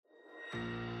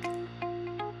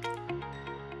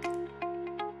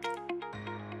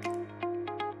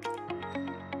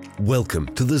Welcome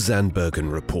to the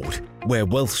Zandbergen Report, where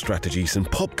wealth strategies and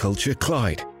pop culture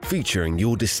collide, featuring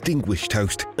your distinguished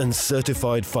host and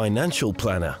certified financial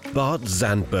planner, Bart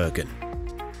Zandbergen.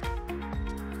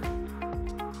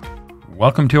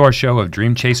 Welcome to our show of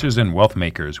Dream Chasers and Wealth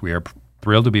Makers. We are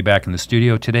thrilled to be back in the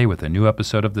studio today with a new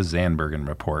episode of the Zandbergen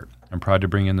Report. I'm proud to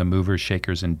bring in the movers,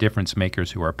 shakers, and difference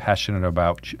makers who are passionate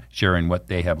about sharing what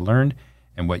they have learned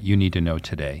and what you need to know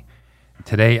today.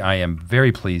 Today, I am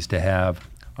very pleased to have,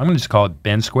 I'm going to just call it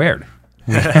Ben Squared.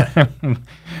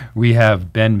 We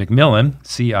have Ben McMillan,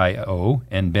 CIO,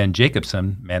 and Ben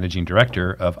Jacobson, Managing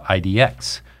Director of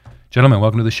IDX. Gentlemen,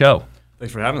 welcome to the show.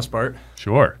 Thanks for having us, Bart.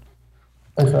 Sure.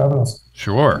 Thanks for having us.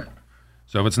 Sure.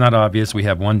 So if it's not obvious, we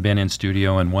have one Ben in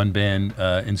studio and one Ben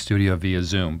in studio via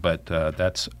Zoom, but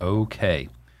that's okay.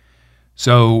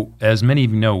 So as many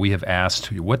of you know, we have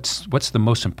asked, what's the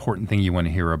most important thing you want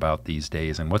to hear about these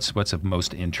days, and what's of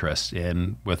most interest?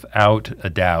 And without a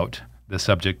doubt, the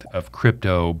subject of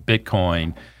crypto,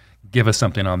 Bitcoin. Give us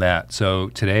something on that. So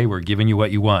today we're giving you what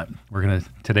you want.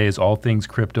 Today is all things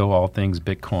crypto, all things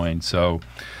Bitcoin. So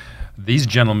these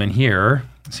gentlemen here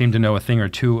seem to know a thing or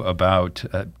two about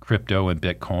crypto and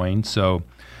Bitcoin. So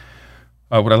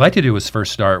what I'd like to do is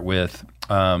first start with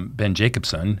Ben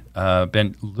Jacobson.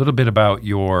 Ben, a little bit about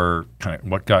your kind of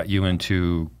what got you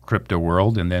into crypto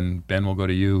world, and then Ben will go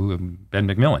to you, Ben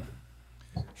McMillan.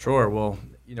 Sure. Well,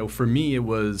 for me,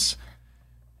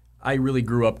 I really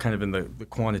grew up kind of in the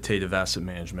quantitative asset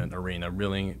management arena,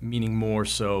 really meaning more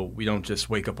so we don't just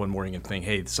wake up one morning and think,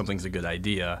 hey, something's a good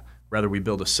idea. Rather, we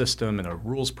build a system and a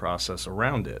rules process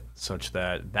around it such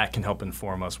that can help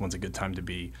inform us when's a good time to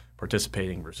be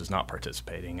participating versus not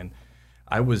participating. And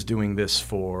I was doing this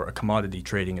for a commodity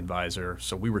trading advisor,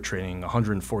 so we were trading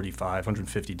 145,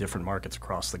 150 different markets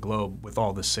across the globe with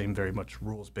all the same very much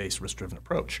rules-based, risk-driven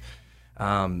approach.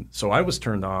 So I was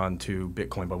turned on to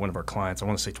Bitcoin by one of our clients, I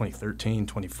want to say 2013,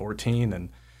 2014, and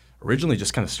originally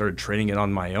just kind of started trading it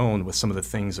on my own with some of the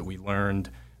things that we learned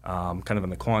kind of in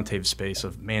the quantitative space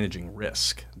of managing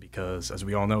risk, because as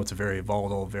we all know, it's a very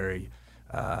volatile, very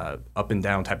up and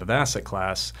down type of asset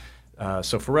class.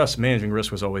 So for us, managing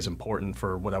risk was always important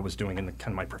for what I was doing in kind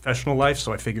of my professional life.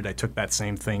 So I figured I took that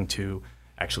same thing to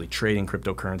actually trading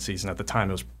cryptocurrencies, and at the time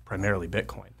it was primarily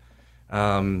Bitcoin.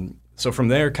 So from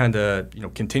there, kind of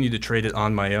continued to trade it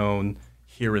on my own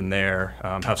here and there,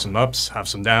 have some ups, have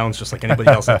some downs, just like anybody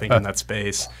else I think in that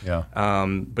space. Yeah.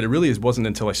 But it really wasn't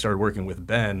until I started working with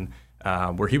Ben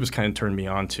where he was kind of turned me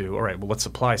on to, all right, well, let's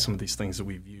apply some of these things that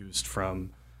we've used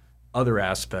from other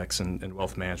aspects in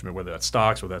wealth management, whether that's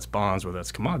stocks, whether that's bonds, whether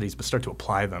that's commodities, but start to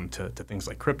apply them to things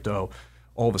like crypto.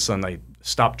 All of a sudden, I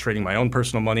stopped trading my own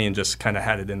personal money and just kind of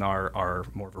had it in our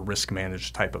more of a risk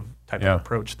managed type of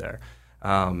approach there.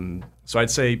 So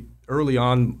I'd say early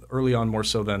on more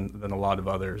so than a lot of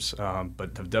others,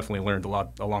 but have definitely learned a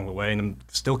lot along the way, and I'm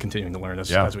still continuing to learn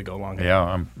as we go along. Yeah,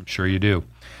 I'm sure you do.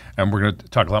 And we're going to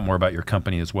talk a lot more about your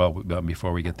company as well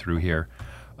before we get through here.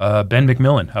 Ben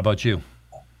McMillan, how about you?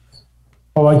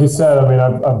 Well, like you said, I mean,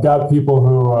 I've got people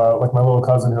who, like my little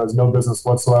cousin who has no business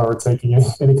whatsoever taking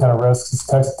any kind of risks, is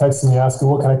texting me asking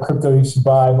what kind of crypto he should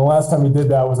buy. And the last time he did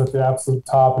that was at the absolute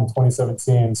top in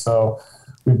 2017. So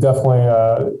we've definitely,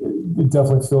 it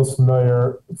definitely feels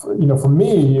familiar. For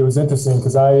me, it was interesting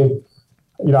because I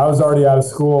was already out of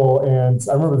school, and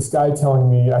I remember this guy telling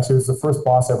me, actually, it was the first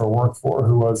boss I ever worked for,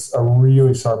 who was a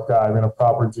really sharp guy, I mean, a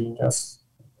proper genius.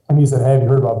 And he said, hey, have you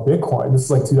heard about Bitcoin? This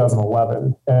is like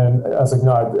 2011. And I was like,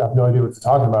 no, I have no idea what you're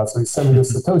talking about. So he sent me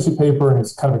this Satoshi paper, and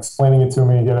he's kind of explaining it to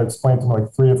me. He had to explain it to me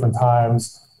like 3 different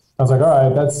times. I was like, all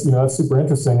right, that's super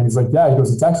interesting. And he's like, yeah, he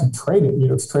goes, it's actually trading.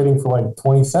 It's trading for like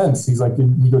 20 cents. He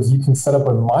goes, you can set up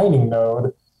a mining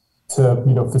node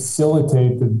to,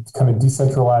 facilitate the kind of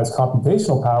decentralized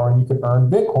computational power, and you can earn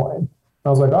Bitcoin. And I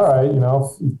was like, all right,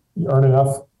 if you earn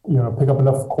enough, pick up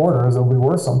enough quarters, it'll be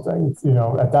worth something.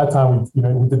 At that time,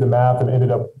 we did the math, and it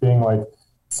ended up being like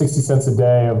 60 cents a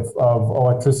day of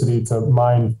electricity to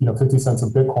mine, 50 cents of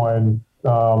Bitcoin.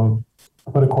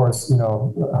 But of course,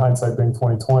 hindsight being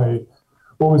 2020.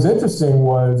 What was interesting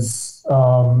was,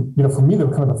 for me,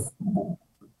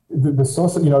 the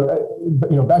social,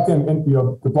 back then,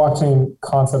 the blockchain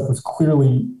concept was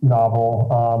clearly novel.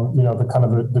 The kind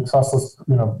of the trustless,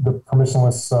 the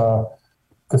permissionless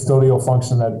custodial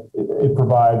function that it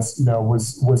provides,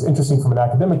 was interesting from an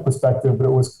academic perspective, but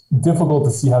it was difficult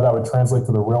to see how that would translate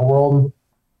to the real world.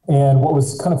 And what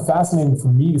was kind of fascinating for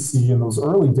me to see in those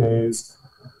early days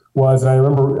was, and I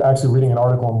remember actually reading an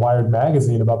article in Wired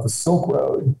magazine about the Silk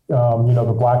Road,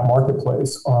 the black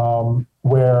marketplace,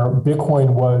 where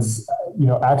Bitcoin was,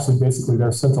 actually basically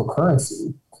their central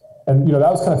currency. And,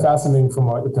 that was kind of fascinating from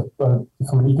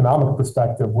an economic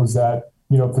perspective, was that,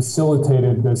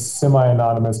 facilitated this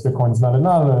semi-anonymous, Bitcoin's not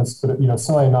anonymous, but,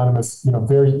 semi-anonymous,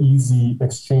 very easy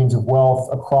exchange of wealth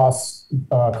across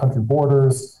country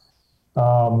borders.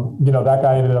 That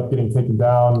guy ended up getting taken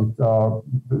down,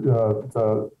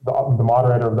 the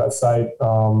moderator of that site.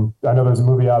 I know there's a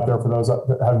movie out there for those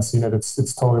that haven't seen it.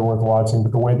 It's totally worth watching,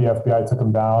 but the way the FBI took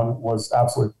him down was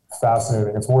absolutely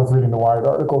fascinating. It's worth reading the Wired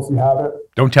article if you have it.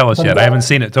 Don't tell us yet. I haven't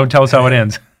seen it. Don't tell us how it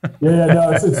ends.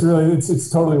 No, it's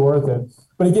totally worth it.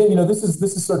 But again, this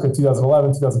is circa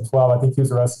 2011, 2012. I think he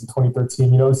was arrested in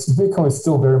 2013. Bitcoin was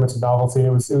still very much a novelty.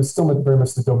 It was still very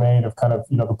much the domain of kind of,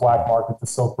 the black market, the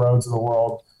Silk Roads of the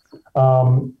world.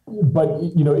 But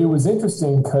it was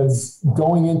interesting because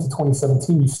going into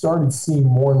 2017, you started seeing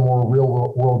more and more real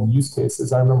world use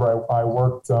cases. I remember I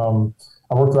worked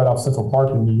right off Central Park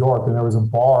in New York, and there was a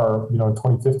bar, in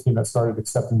 2015 that started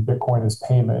accepting Bitcoin as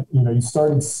payment. You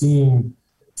started seeing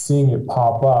it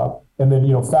pop up. And then,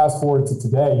 fast forward to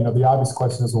today, the obvious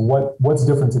question is, well, what's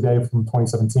different today from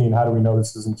 2017? How do we know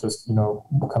this isn't just, kind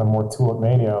of more tulip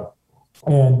mania?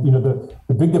 And,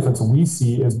 the big difference we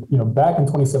see is, back in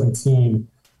 2017,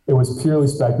 it was purely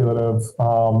speculative.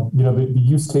 The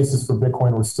use cases for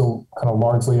Bitcoin were still kind of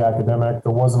largely academic.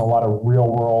 There wasn't a lot of real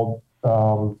world,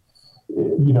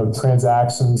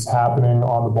 transactions happening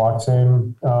on the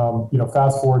blockchain.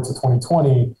 Fast forward to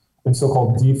 2020, and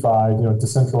so-called DeFi,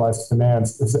 decentralized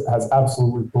finance, has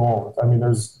absolutely boomed. I mean,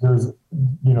 there's the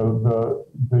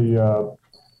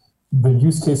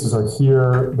use cases are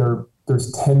here.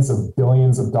 There's tens of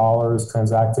billions of dollars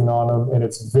transacting on them, and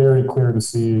it's very clear to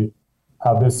see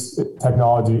how this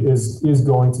technology is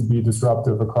going to be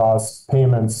disruptive across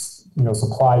payments,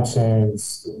 supply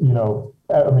chains,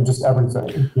 just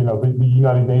everything. The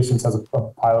United Nations has a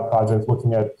pilot project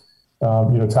looking at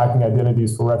tracking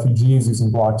identities for refugees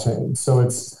using blockchain. So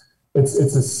it's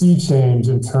a sea change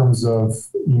in terms of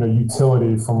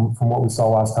utility from what we saw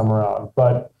last time around.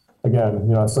 But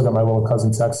again, I still got my little cousin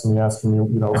texting me asking me,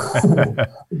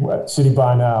 what should he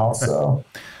buy now? So.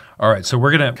 All right, so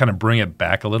we're going to kind of bring it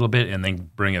back a little bit and then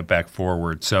bring it back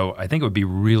forward. So I think it would be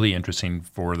really interesting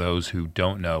for those who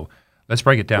don't know. Let's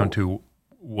break it down to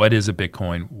what is a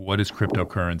Bitcoin, what is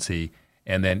cryptocurrency,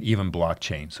 and then even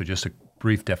blockchain. So just a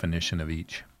brief definition of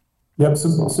each. Yep. So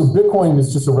Bitcoin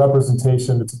is just a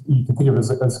representation. You can think of it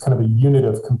as kind of a unit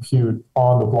of compute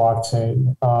on the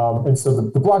blockchain. And so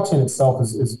the blockchain itself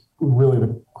is really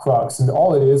the crux. And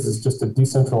all it is just a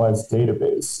decentralized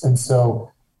database. And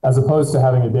so as opposed to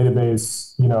having a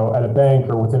database, at a bank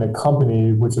or within a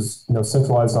company, which is,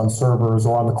 centralized on servers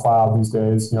or on the cloud these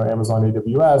days, Amazon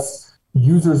AWS,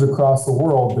 users across the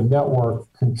world, the network,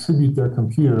 contribute their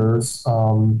computers,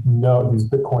 these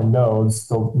Bitcoin nodes.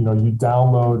 So, you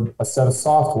download a set of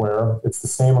software. It's the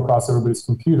same across everybody's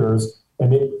computers.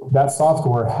 And that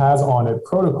software has on it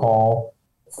protocol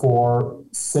for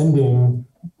sending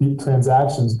the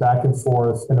transactions back and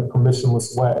forth in a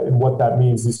permissionless way. And what that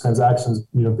means, these transactions,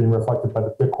 being reflected by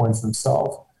the Bitcoins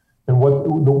themselves. And what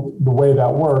the way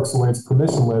that works, the way it's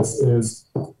permissionless, is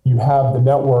you have the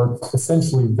network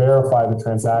essentially verify the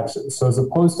transaction. So as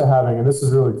opposed to having, and this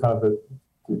is really kind of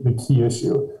the key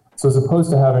issue. So as opposed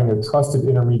to having a trusted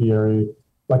intermediary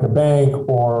like a bank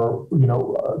or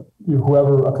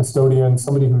whoever, a custodian,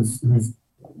 somebody who's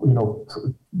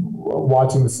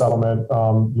watching the settlement,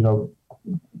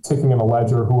 ticking in a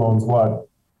ledger, who owns what,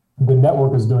 the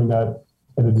network is doing that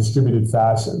in a distributed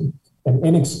fashion. And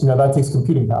that takes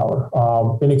computing power.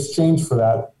 In exchange for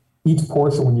that, each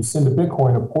portion, when you send a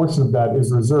Bitcoin, a portion of that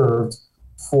is reserved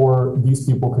for these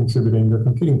people contributing their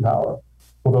computing power.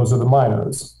 Well, those are the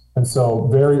miners. And so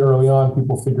very early on,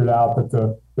 people figured out that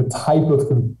the type of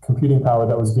computing power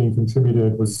that was being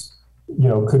contributed was,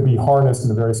 could be harnessed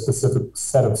in a very specific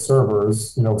set of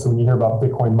servers. So when you hear about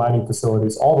Bitcoin mining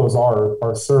facilities, all those are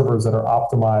servers that are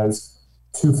optimized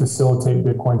to facilitate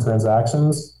Bitcoin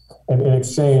transactions. And in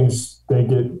exchange, they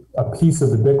get a piece of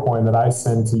the Bitcoin that I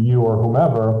send to you or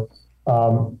whomever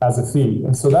as a fee.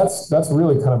 And so that's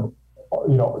really kind of,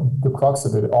 the crux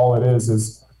of it. All it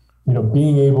is,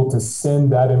 being able to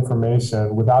send that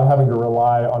information without having to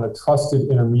rely on a trusted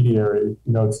intermediary.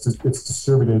 It's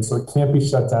distributed, so it can't be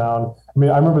shut down. I mean,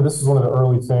 I remember this was one of the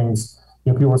early things,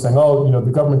 people were saying,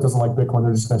 the government doesn't like Bitcoin,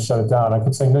 they're just going to shut it down. I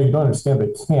kept saying, no, you don't understand,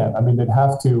 they can't. I mean, you'd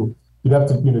have to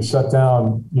shut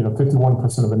down,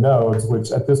 51% of the nodes,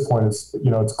 which at this point is,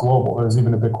 it's global. There's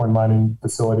even a Bitcoin mining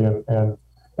facility in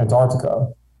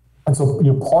Antarctica. And so,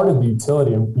 part of the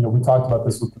utility, and, we talked about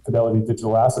this with the Fidelity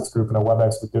Digital Assets Group and a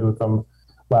WebEx we did with them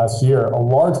last year, a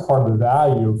large part of the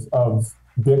value of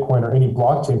Bitcoin or any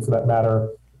blockchain for that matter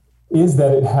is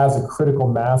that it has a critical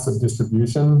mass of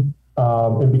distribution.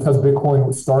 And because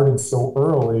Bitcoin started so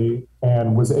early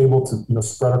and was able to,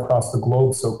 spread across the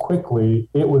globe so quickly,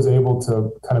 it was able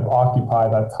to kind of occupy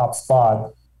that top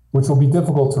spot, which will be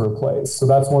difficult to replace. So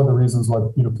that's one of the reasons why,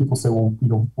 people say, well,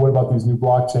 what about these new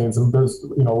blockchains? And there's,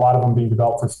 a lot of them being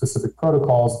developed for specific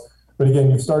protocols. But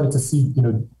again, you've started to see,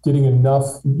 getting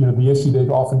enough, the issue they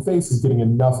often face is getting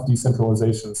enough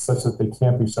decentralization such that they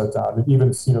can't be shut down. And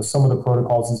even, some of the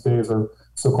protocols these days are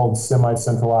so-called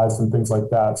semi-centralized and things like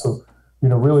that. So,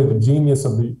 really the genius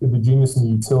and the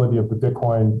utility of the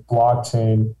Bitcoin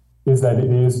blockchain is that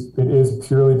it is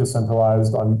purely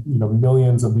decentralized on,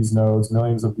 millions of these nodes,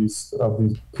 millions of these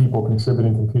people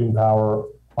contributing computing power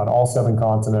on all 7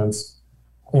 continents.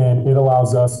 And it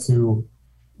allows us to,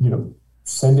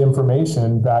 send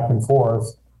information back and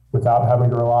forth without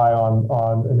having to rely on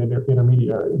an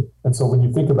intermediary. And so when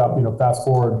you think about, fast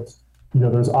forward,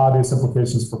 there's obvious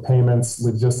implications for payments.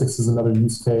 Logistics is another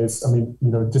use case. I mean,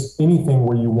 just anything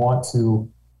where you want to,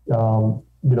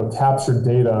 capture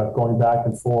data going back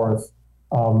and forth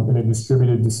in a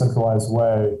distributed, decentralized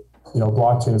way.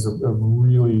 Blockchain is a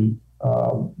really,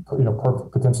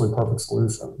 potentially perfect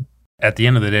solution. At the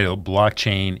end of the day,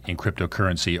 blockchain and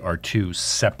cryptocurrency are 2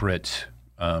 separate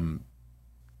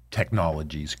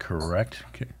technologies, correct?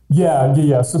 Okay.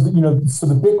 Yeah. So so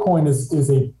the Bitcoin is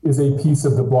a piece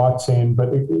of the blockchain,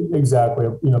 but exactly,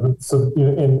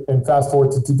 and fast forward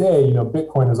to today,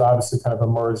 Bitcoin has obviously kind of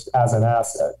emerged as an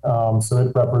asset. So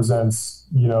it represents,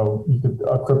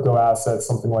 a crypto asset,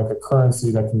 something like a currency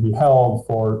that can be held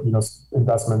for,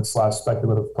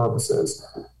 investment/speculative purposes.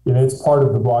 It's part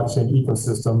of the blockchain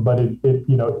ecosystem, but it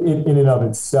in and of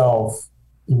itself,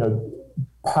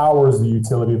 powers the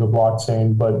utility of the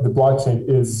blockchain, but the blockchain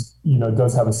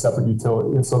does have a separate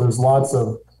utility. And so there's lots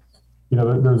of, the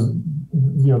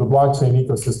blockchain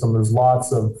ecosystem, there's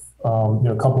lots of,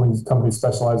 companies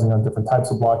specializing on different types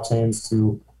of blockchains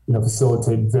to,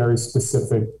 facilitate very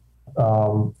specific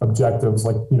objectives,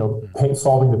 like,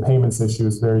 solving the payments issue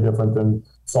is very different than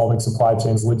solving supply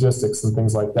chains, logistics, and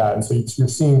things like that. And so you're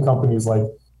seeing companies like,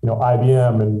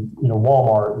 IBM and,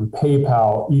 Walmart and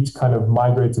PayPal, each kind of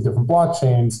migrate to different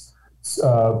blockchains,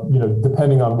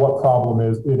 depending on what problem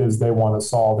it is they want to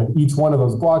solve. And each one of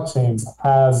those blockchains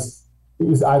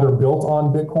is either built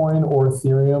on Bitcoin or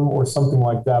Ethereum or something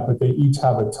like that, but they each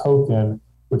have a token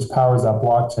which powers that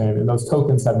blockchain. And those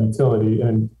tokens have utility.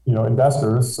 And,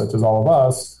 investors, such as all of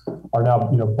us, are now,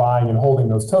 buying and holding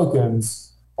those tokens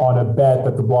on a bet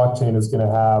that the blockchain is going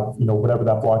to have, whatever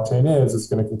that blockchain is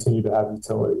going to continue to have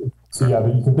utility. So yeah,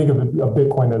 you can think of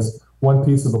Bitcoin as one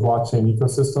piece of the blockchain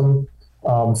ecosystem,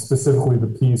 specifically the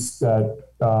piece that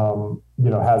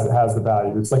has the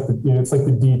value. It's like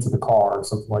the deed to the car or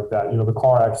something like that. The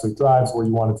car actually drives where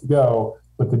you want it to go,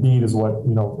 but the deed is what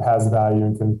has value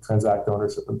and can transact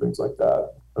ownership and things like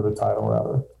that, or the title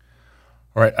rather.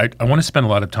 All right, I want to spend a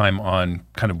lot of time on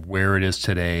kind of where it is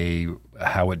today,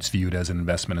 how it's viewed as an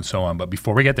investment, and so on. But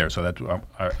before we get there, so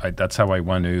that's how I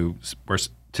want to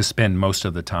spend most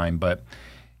of the time. But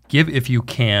give, if you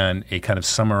can, a kind of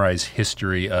summarized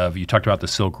history of. You talked about the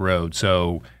Silk Road.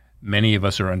 So many of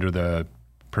us are under the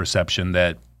perception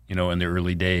that in the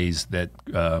early days that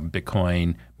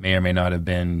Bitcoin may or may not have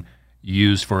been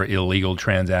used for illegal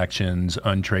transactions,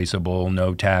 untraceable,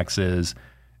 no taxes.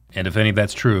 And if any of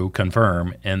that's true,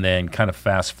 confirm, and then kind of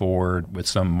fast forward with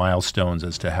some milestones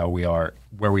as to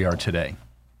where we are today.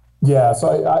 Yeah.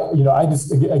 So I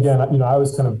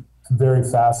was kind of very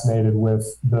fascinated with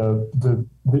the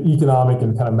economic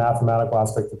and kind of mathematical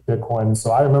aspect of Bitcoin. And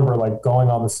so I remember like going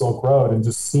on the Silk Road and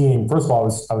just seeing. First of all,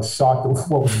 I was shocked at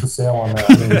what was for sale on there.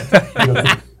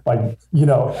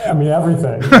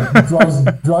 Everything.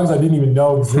 Drugs I didn't even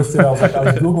know existed. I was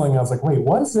Googling, I was like, wait,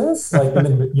 what is this? Like, and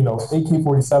then,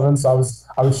 AK-47. So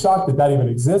I was shocked that even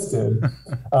existed.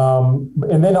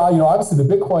 And then, obviously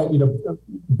the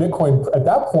Bitcoin at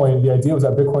that point, the idea was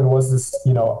that Bitcoin was this,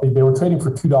 they were trading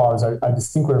for $2. I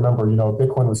distinctly remember,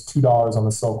 Bitcoin was $2 on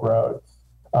the Silk Road.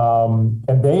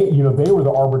 And they were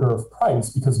the arbiter of price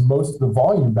because most of the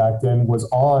volume back then was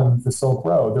on the Silk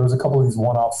Road. There was a couple of these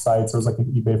one-off sites. There was like an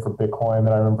eBay for Bitcoin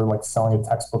that I remember like selling a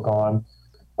textbook on.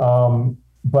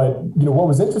 But what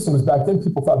was interesting was back then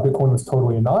people thought Bitcoin was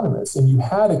totally anonymous, and you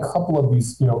had a couple of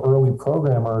these early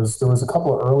programmers. There was a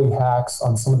couple of early hacks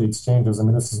on some of the exchanges. I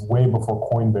mean, this is way before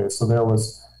Coinbase, so there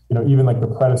was even like the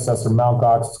predecessor, Mt.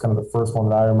 Gox was kind of the first one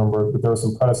that I remember, but there were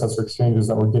some predecessor exchanges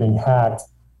that were getting hacked.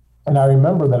 And I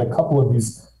remember that a couple of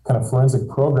these kind of forensic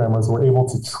programmers were able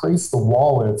to trace the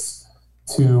wallets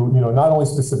to, not only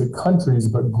specific countries,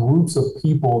 but groups of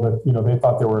people that, they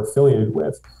thought they were affiliated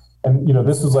with. And,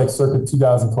 this was like circa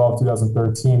 2012,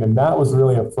 2013. And that was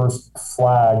really a first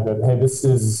flag that, hey, this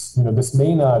is, this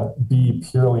may not be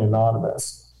purely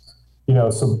anonymous.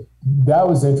 So that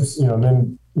was interesting, and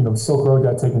then, Silk Road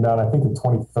got taken down, I think in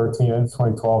 2013, and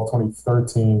 2012,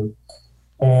 2013.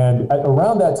 And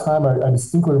around that time, I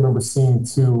distinctly remember seeing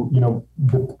too,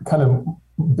 the kind of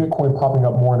Bitcoin popping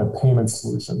up more in a payment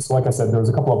solution. So like I said, there was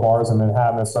a couple of bars in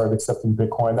Manhattan that started accepting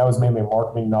Bitcoin. That was mainly a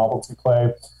marketing novelty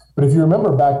play. But if you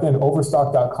remember back then,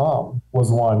 Overstock.com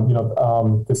was one.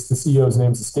 The CEO's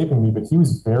name's escaping me, but he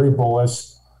was very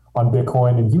bullish on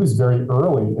Bitcoin, and he was very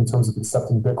early in terms of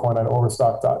accepting Bitcoin on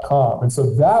Overstock.com. And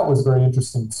so that was very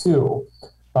interesting too.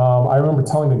 I remember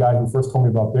telling the guy who first told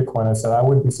me about Bitcoin, I said, I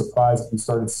wouldn't be surprised if we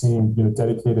started seeing,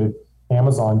 dedicated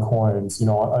Amazon coins,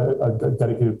 a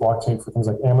dedicated blockchain for things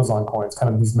like Amazon coins,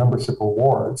 kind of these membership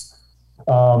rewards.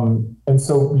 And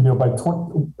so, by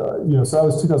so that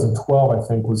was 2012, I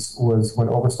think, was when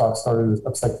Overstock started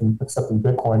accepting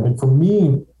Bitcoin. And for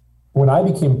me, when I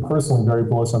became personally very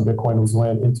bullish on Bitcoin was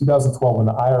when in 2012, when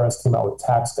the IRS came out with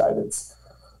tax guidance.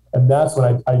 And that's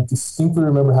when I distinctly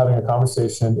remember having a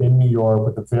conversation in New York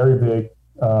with a very big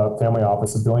family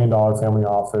office, $1 billion family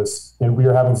office. And we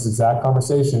were having this exact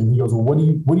conversation. He goes, well, what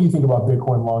do you think about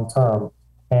Bitcoin long term?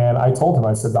 And I told him,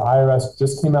 I said, the IRS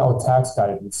just came out with tax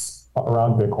guidance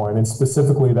around Bitcoin, and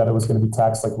specifically that it was going to be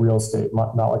taxed like real estate,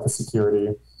 not like a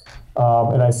security.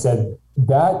 And I said,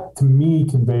 that to me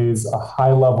conveys a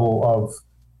high level of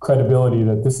credibility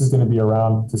that this is going to be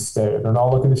around to stay. They're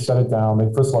not looking to shut it down.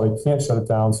 First of all, they can't shut it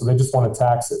down, so they just want to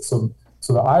tax it. So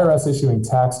the IRS issuing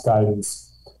tax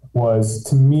guidance was,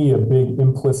 to me, a big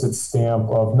implicit stamp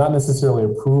of not necessarily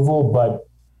approval, but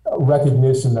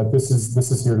recognition that this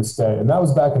is here to stay. And that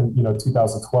was back in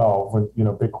 2012 when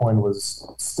Bitcoin was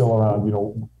still around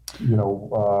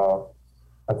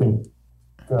I think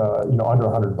under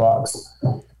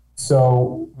 $100.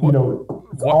 So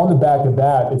on the back of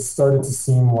that, it started to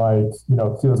seem like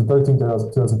 2013,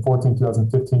 2014,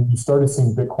 2015, you started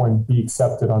seeing Bitcoin be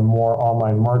accepted on more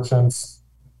online merchants.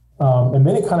 And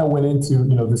then it kind of went into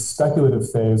this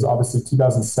speculative phase. Obviously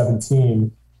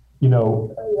 2017,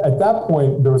 at that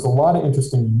point, there was a lot of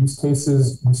interesting use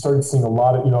cases. We started seeing a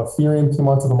lot of, Ethereum came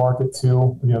onto the market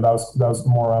too. That was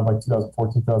more around like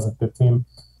 2014, 2015.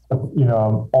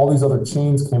 All these other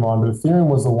chains came on, but Ethereum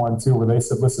was the one too, where they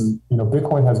said, listen,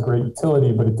 Bitcoin has great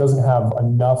utility, but it doesn't have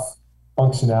enough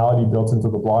functionality built into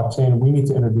the blockchain. We need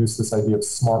to introduce this idea of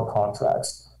smart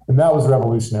contracts. And that was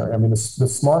revolutionary. I mean, the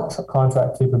smart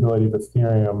contract capability of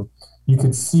Ethereum, you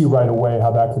could see right away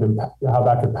how that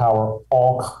could power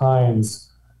all kinds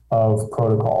of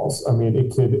protocols. I mean,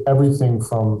 it could everything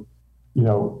from,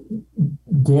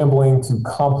 gambling to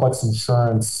complex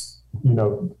insurance,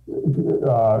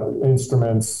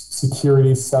 instruments,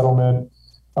 security, settlement.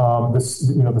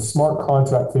 The smart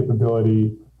contract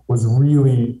capability was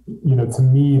really, to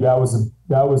me, that was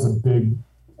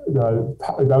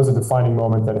a defining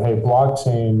moment that, hey,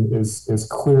 blockchain is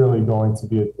clearly going to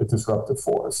be a disruptive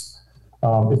force.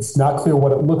 It's not clear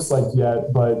what it looks like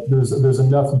yet, but there's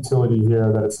enough utility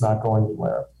here that it's not going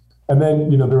anywhere. And then,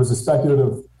 there was a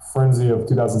speculative frenzy of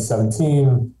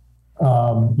 2017.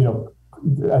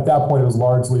 At that point, it was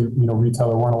largely, retail.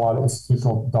 There weren't a lot of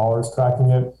institutional dollars tracking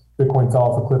it. Bitcoin fell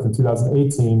off a cliff in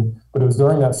 2018, but it was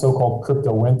during that so-called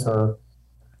crypto winter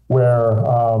where,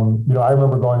 I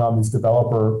remember going on these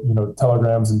developer,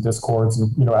 telegrams and discords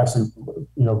and, actually,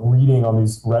 reading on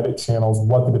these Reddit channels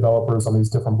what the developers on these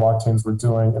different blockchains were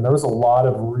doing. And there was a lot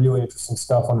of really interesting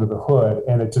stuff under the hood.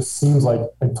 And it just seems like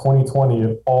in 2020,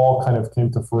 it all kind of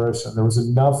came to fruition. There was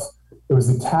enough, it was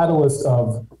the catalyst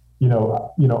of,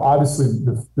 obviously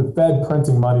the Fed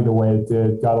printing money the way it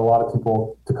did got a lot of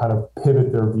people to kind of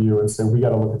pivot their view and say, we got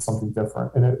to look at something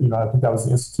different. And I think that was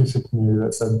the institutional community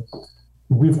that said,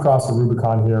 we've crossed the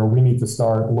Rubicon here. We need to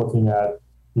start looking at,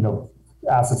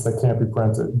 assets that can't be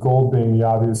printed. Gold being the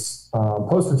obvious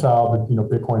poster child, but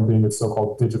Bitcoin being its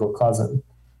so-called digital cousin.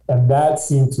 And that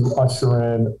seemed to usher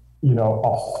in,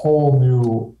 a whole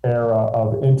new era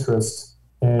of interest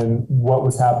in what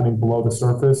was happening below the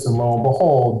surface. And lo and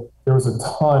behold, there was a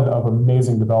ton of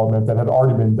amazing development that had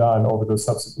already been done over those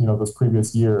those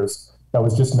previous years that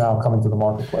was just now coming to the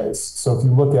marketplace. So if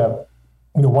you look at,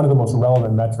 one of the most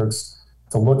relevant metrics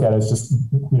to look at is just,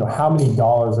 how many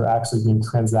dollars are actually being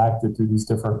transacted through these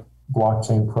different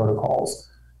blockchain protocols.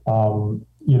 And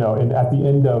at the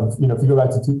end of, if you go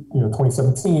back to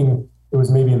 2017, it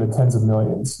was maybe in the tens of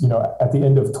millions. At the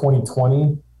end of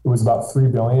 2020, it was about 3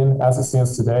 billion. As it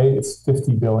stands today, it's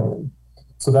 50 billion.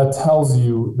 So that tells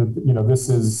you that,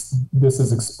 this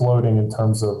is exploding in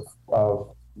terms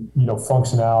of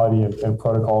functionality and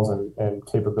protocols and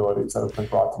capabilities that have been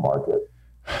brought to market.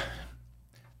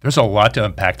 There's a lot to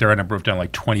unpack there, and I broke down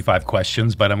like 25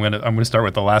 questions, but I'm gonna start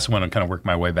with the last one and kind of work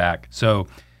my way back. So,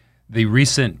 the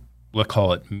recent, let's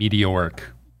call it meteoric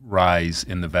rise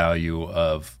in the value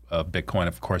of Bitcoin,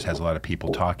 of course, has a lot of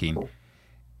people talking.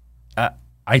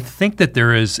 I think that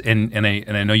there is, and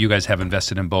I know you guys have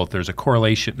invested in both. There's a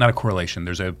correlation, not a correlation.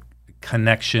 There's a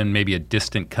connection, maybe a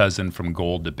distant cousin from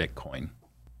gold to Bitcoin.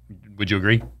 Would you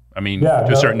agree? I mean,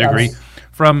 to a certain degree.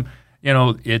 From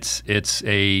it's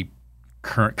a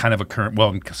current kind of a current.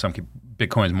 Well, some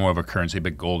Bitcoin is more of a currency,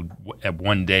 but gold at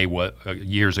one day,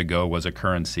 years ago, was a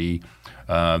currency.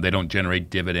 They don't generate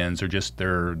dividends; they're just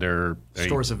they're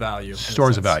stores of value.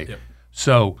 Stores of value. Yep.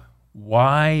 So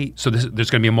why? So there's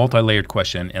going to be a multi-layered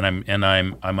question, and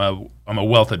I'm a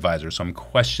wealth advisor, so I'm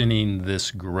questioning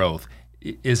this growth.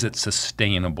 Is it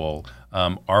sustainable?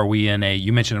 Are we in a?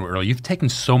 You mentioned it earlier. You've taken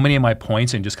so many of my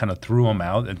points and just kind of threw them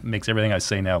out. It makes everything I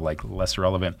say now like less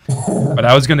relevant. But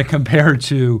I was going to compare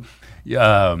to,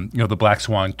 the black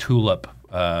swan tulip,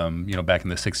 back in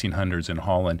the 1600s in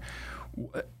Holland.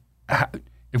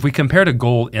 If we compare to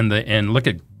gold and look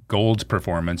at gold's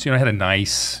performance, it had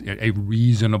a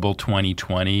reasonable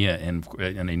 2020 and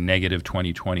a negative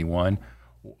 2021.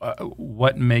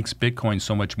 What makes Bitcoin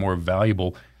so much more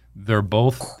valuable? They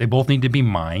both need to be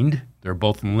mined. They're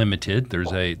both limited.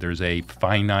 There's a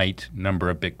finite number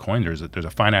of Bitcoin. There's a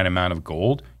finite amount of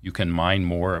gold. You can mine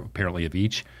more apparently of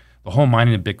each. The whole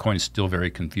mining of Bitcoin is still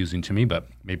very confusing to me, but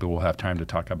maybe we'll have time to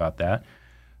talk about that.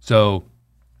 So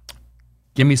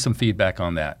give me some feedback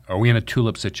on that. Are we in a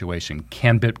tulip situation?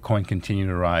 Can Bitcoin continue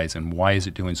to rise, and why is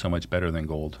it doing so much better than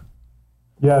gold?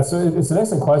 Yeah, so it's an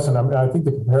excellent question. I think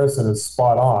the comparison is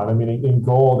spot on. I mean, in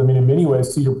gold, in many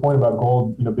ways, to your point about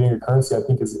gold, being a currency, I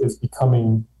think is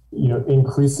becoming,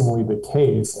 increasingly the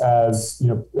case as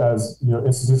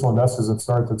institutional investors have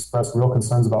started to express real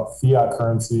concerns about fiat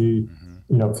currency,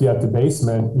 fiat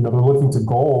debasement. They're looking to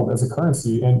gold as a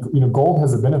currency, and gold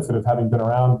has the benefit of having been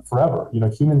around forever.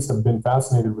 Humans have been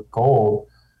fascinated with gold,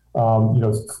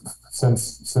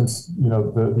 since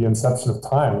the inception of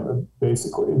time,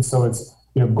 basically, and so it's.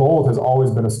 Gold has always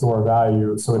been a store of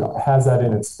value, so it has that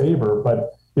in its favor.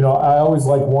 But, I always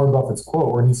like Warren Buffett's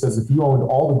quote where he says, if you owned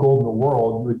all the gold in the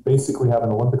world, you would basically have an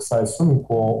Olympic-sized swimming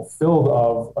pool filled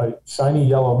of a shiny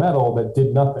yellow metal that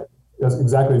did nothing. That's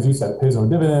exactly as you said, it pays no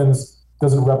dividends,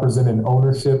 doesn't represent an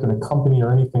ownership in a company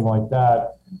or anything like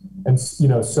that. And,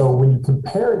 so when you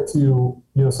compare it to,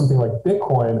 something like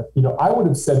Bitcoin, I would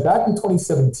have said back in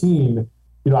 2017,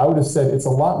 I would have said it's a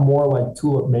lot more like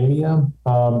tulip mania,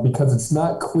 because it's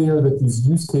not clear that these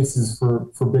use cases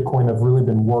for Bitcoin have really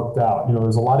been worked out.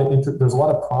 There's a lot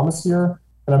of promise here,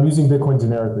 and I'm using Bitcoin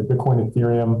generically, Bitcoin,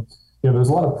 Ethereum. There's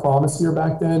a lot of promise here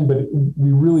back then, but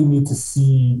we really need to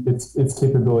see its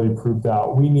capability proved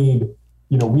out. We need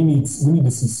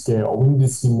to see scale. We need to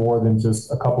see more than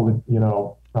just a couple of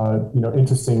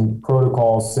interesting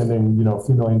protocols sending a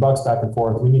few $1 million back and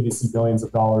forth. We need to see billions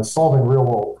of dollars solving real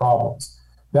world problems.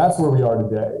 That's where we are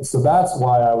today. So that's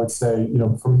why I would say,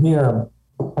 from here,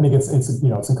 I think it's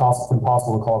impossible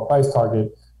to call a price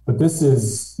target, but this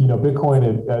is,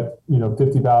 Bitcoin at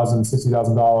 $50,000,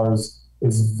 $60,000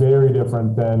 is very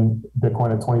different than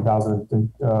Bitcoin at $20,000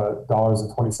 in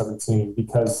 2017,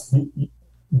 because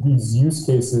these use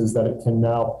cases that it can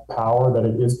now power, that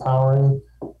it is powering,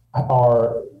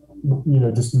 are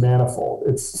just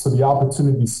manifold. So the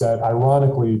opportunity set,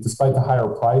 ironically, despite the higher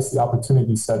price, the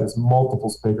opportunity set is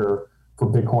multiples bigger for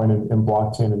Bitcoin and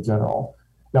blockchain in general.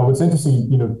 Now, what's interesting,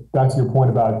 back to your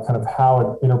point about kind of how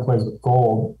it interplays with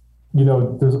gold,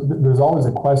 there's always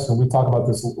a question. We talk about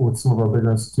this with some of our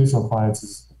bigger institutional clients.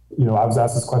 Is, I was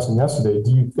asked this question yesterday.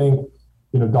 Do you think,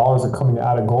 dollars are coming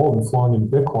out of gold and flowing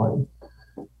into Bitcoin?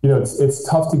 It's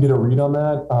tough to get a read on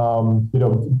that.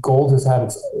 Gold has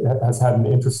had an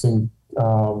interesting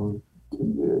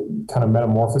kind of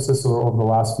metamorphosis over the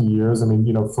last few years. For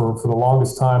the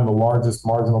longest time, the largest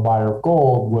marginal buyer of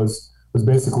gold was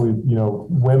basically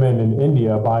women in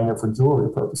India buying it for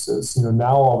jewelry purposes.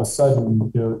 Now all of a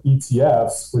sudden,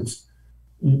 ETFs, which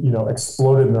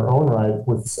exploded in their own right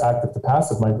with this active to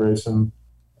passive migration,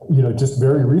 just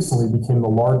very recently became the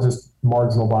largest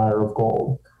marginal buyer of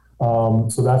gold.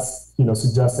 So that's,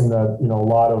 suggesting that, a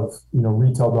lot of,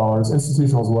 retail dollars,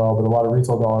 institutional as well, but a lot of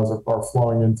retail dollars are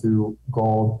flowing into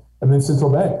gold. And then central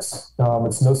banks.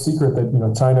 It's no secret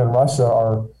that, China and Russia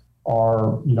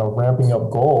are ramping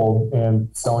up gold and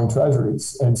selling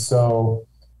treasuries. And so,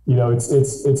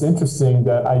 it's interesting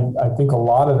that I think a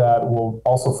lot of that will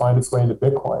also find its way into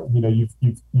Bitcoin.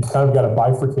 You've kind of got a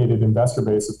bifurcated investor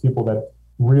base of people that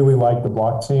really like the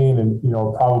blockchain and,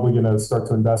 are probably going to start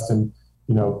to invest in,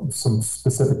 some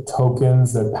specific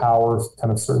tokens that power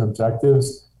kind of certain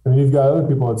objectives. And then you've got other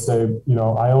people that say,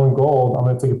 I own gold. I'm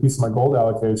going to take a piece of my gold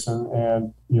allocation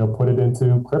and, put it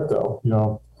into crypto,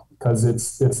 because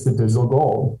it's the digital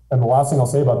gold. And the last thing I'll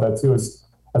say about that too is,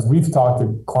 as we've talked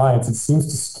to clients, it seems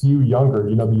to skew younger.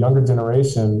 The younger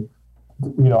generation.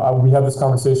 We had this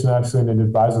conversation actually in an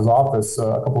advisor's office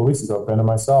a couple of weeks ago, Ben and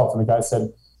myself, and the guy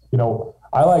said,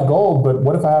 I like gold, but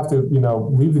what if I have to,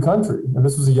 leave the country? And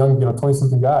this was a young,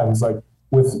 20-something guy. He's like,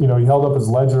 he held up his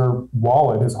Ledger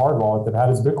wallet, his hard wallet that had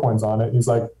his Bitcoins on it. He's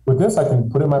like, with this, I can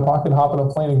put it in my pocket, hop on a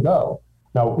plane and go.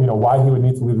 Now, why he would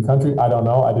need to leave the country, I don't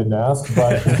know. I didn't ask,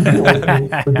 but with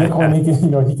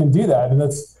Bitcoin, he can do that. And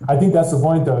I think that's the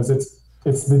point, though, is it's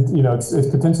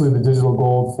potentially the digital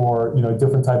gold for, a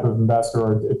different type of investor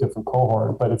or a different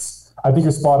cohort. But I think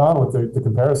you're spot on with the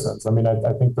comparisons. I mean,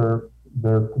 I think they're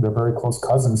very close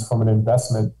cousins from an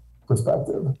investment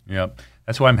perspective. Yeah,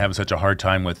 that's why I'm having such a hard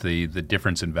time with the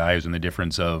difference in values and the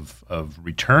difference of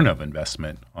return of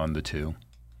investment on the two.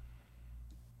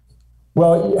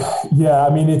 Well, yeah,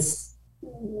 I mean, it's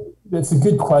a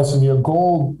good question.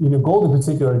 Gold in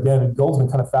particular, again, gold's been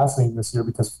kind of fascinating this year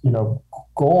because,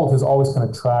 gold has always kind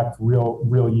of tracked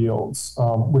real yields,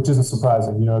 which isn't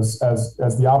surprising. As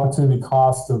the opportunity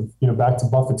cost of, back to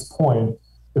Buffett's point,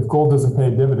 if gold doesn't pay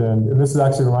a dividend, and this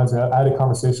actually reminds me, I had a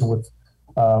conversation with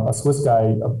a Swiss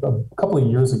guy a couple of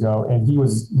years ago, and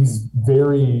he's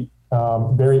very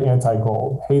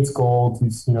anti-gold, hates gold.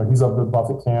 He's of the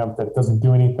Buffett camp that doesn't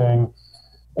do anything.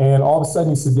 And all of a sudden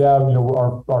he said, yeah,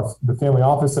 the family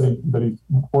office that he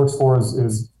works for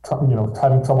is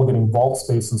having trouble getting vault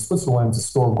space in Switzerland to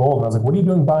store gold. And I was like, what are you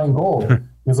doing buying gold?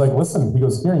 He's like, listen, he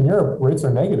goes, here in Europe, rates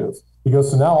are negative. He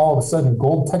goes, so now all of a sudden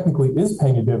gold technically is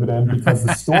paying a dividend because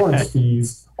the storage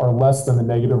fees are less than the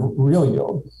negative real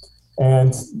yield.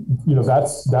 And,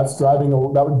 that's driving,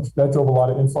 that drove a lot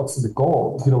of influx into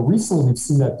gold. Recently we've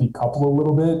seen that decouple a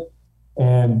little bit,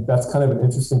 and that's kind of an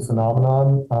interesting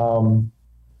phenomenon.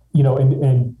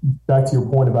 And back to your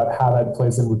point about how that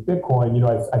plays in with Bitcoin,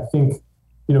 I think,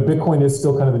 Bitcoin is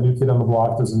still kind of the new kid on the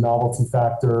block. There's a novelty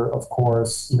factor, of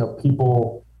course.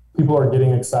 People are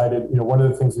getting excited. One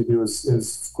of the things we do is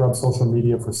scrub social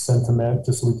media for sentiment,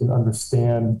 just so we can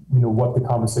understand, what the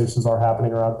conversations are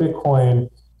happening around Bitcoin.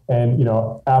 And,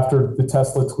 after the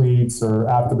Tesla tweets or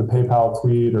after the PayPal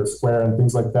tweet or Square and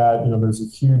things like that, there's a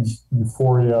huge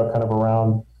euphoria kind of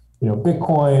around,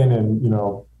 Bitcoin and,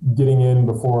 getting in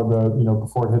before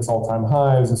it hits all-time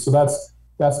highs. And so that's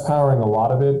powering a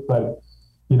lot of it. But,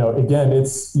 again,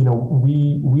 it's, one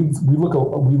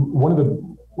of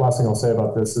the last thing I'll say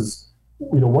about this is,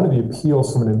 one of the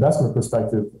appeals from an investment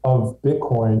perspective of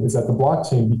Bitcoin is that the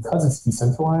blockchain, because it's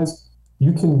decentralized,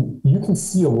 you can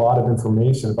see a lot of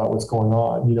information about what's going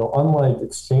on. Unlike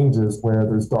exchanges where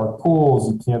there's dark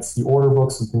pools, you can't see order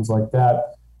books and things like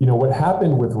that. What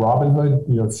happened with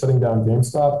Robinhood, shutting down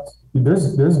GameStop,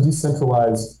 there's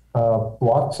decentralized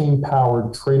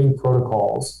blockchain-powered trading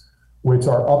protocols which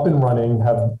are up and running,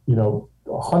 have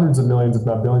hundreds of millions, if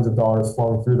not billions of dollars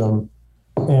flowing through them.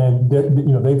 And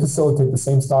they facilitate the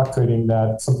same stock trading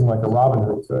that something like a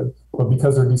Robinhood could. But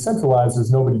because they're decentralized,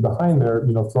 there's nobody behind there,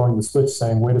 throwing the switch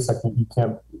saying, wait a second, you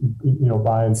can't,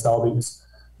 buy and sell these.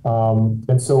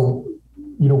 And so,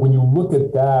 when you look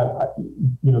at that,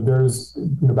 there's,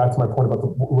 back to my point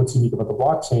about what's unique about the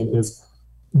blockchain is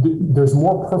there's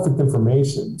more perfect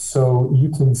information. So you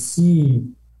can see,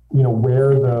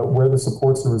 where the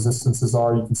supports and resistances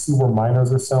are. You can see where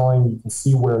miners are selling. You can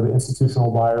see where the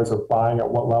institutional buyers are buying at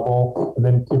what level. And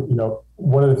then,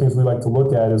 one of the things we like to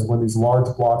look at is when these large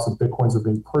blocks of Bitcoins are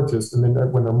being purchased, and then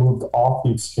when they're moved off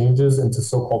the exchanges into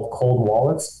so-called cold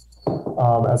wallets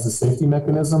as a safety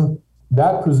mechanism,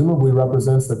 that presumably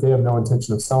represents that they have no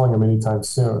intention of selling them anytime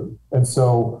soon. And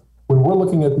so when we're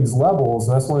looking at these levels,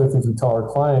 and that's one of the things we tell our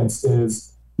clients is,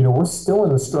 we're still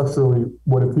in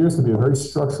what appears to be a very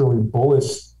structurally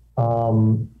bullish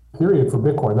period for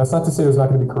Bitcoin. That's not to say there's not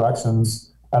going to be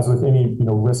corrections as with any,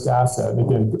 risk asset. And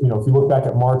again, if you look back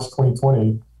at March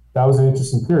 2020, that was an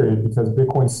interesting period because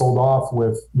Bitcoin sold off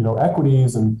with,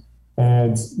 equities and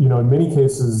in many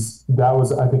cases that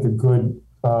was, I think, a good,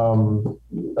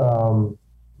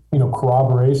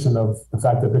 corroboration of the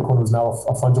fact that Bitcoin was now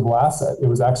a fungible asset. It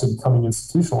was actually becoming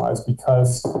institutionalized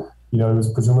because it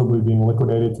was presumably being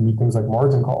liquidated to meet things like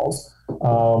margin calls.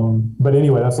 But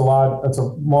anyway, that's a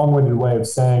long-winded way of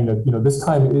saying that, this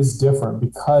time is different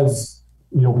because,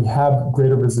 we have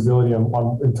greater visibility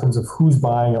in terms of who's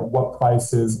buying at what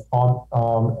prices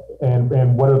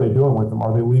and what are they doing with them?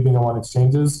 Are they leaving them on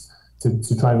exchanges?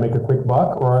 to try and make a quick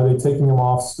buck, or are they taking them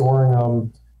off, storing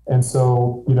them? And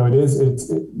so,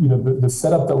 the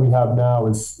setup that we have now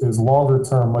is longer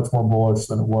term, much more bullish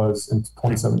than it was in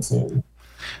 2017.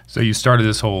 So you started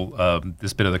this whole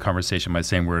this bit of the conversation by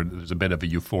saying where there's a bit of a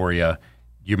euphoria.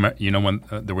 You know when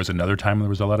there was another time when there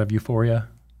was a lot of euphoria?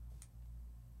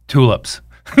 Tulips.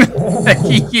 We're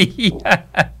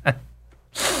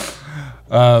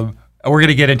going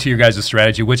to get into your guys'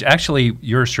 strategy, which actually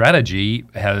your strategy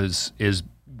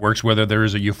works whether there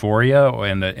is a euphoria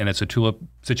and it's a tulip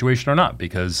situation or not,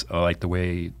 because I like the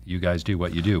way you guys do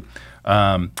what you do.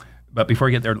 But before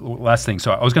we get there, last thing.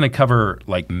 So I was going to cover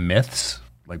like myths,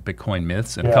 like Bitcoin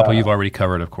myths, and a couple you've already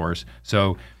covered, of course.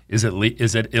 So is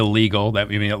it illegal? That,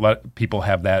 I mean, a lot of people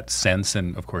have that sense,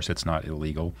 and of course it's not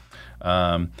illegal.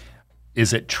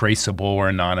 Is it traceable or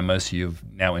anonymous? You've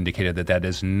now indicated that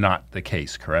is not the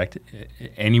case, correct?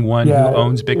 Anyone who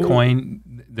owns Bitcoin,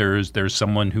 there's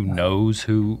someone who knows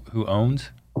who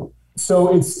owns?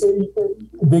 So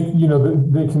they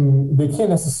can't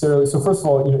necessarily. So first of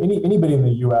all, anybody in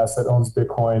the U.S. that owns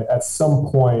Bitcoin at some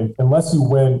point, unless you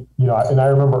went, and I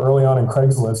remember early on in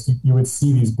Craigslist, you would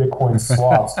see these Bitcoin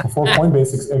swaps before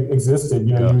Coinbase existed.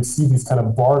 You would see these kind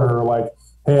of barter, like,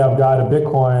 hey, I've got a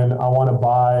Bitcoin, I want to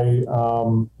buy,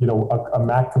 a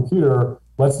Mac computer.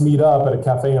 Let's meet up at a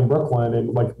cafe in Brooklyn, and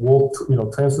like we'll,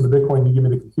 transfer the Bitcoin. You give me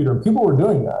the computer, and people were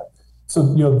doing that.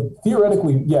 So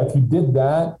theoretically, if you did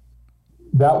that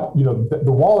the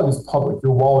wallet is public,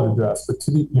 your wallet address, but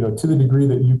to the degree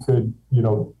that you could,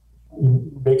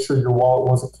 make sure your wallet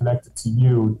wasn't connected to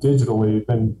you digitally,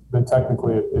 then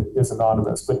technically it is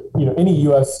anonymous. But any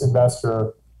U.S.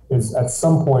 investor is at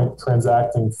some point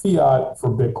transacting fiat for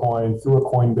Bitcoin through a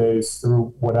Coinbase,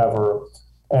 through whatever,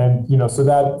 and so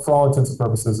that for all intents and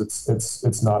purposes,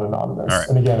 it's not anonymous. Right.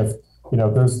 And again, if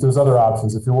there's other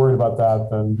options. If you're worried about that,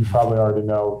 then you probably already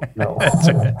know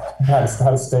how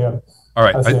to stay on. All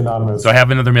right. So I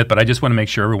have another myth, but I just want to make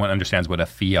sure everyone understands what a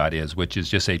fiat is, which is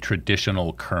just a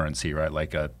traditional currency, right?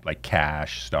 Like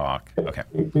cash, stock. Okay.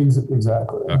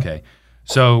 Exactly. Okay.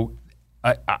 So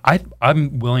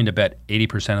I'm willing to bet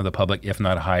 80% of the public, if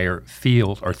not higher,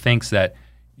 feels or thinks that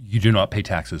you do not pay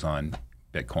taxes on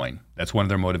Bitcoin. That's one of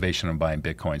their motivation in buying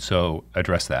Bitcoin. So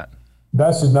address that.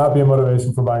 That should not be a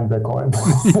motivation for buying Bitcoin,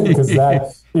 because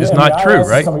that is not true,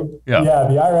 right? The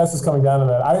IRS is coming down to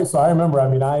that. I remember. I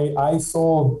mean, I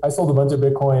sold a bunch of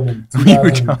Bitcoin in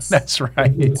That's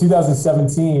right. In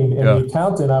 2017, and the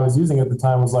accountant I was using at the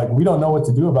time was like, "We don't know what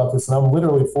to do about this," and I'm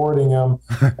literally forwarding him,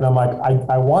 and I'm like,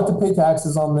 "I want to pay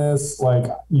taxes on this. Like,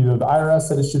 the IRS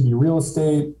said it should be real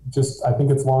estate. Just I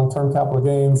think it's long-term capital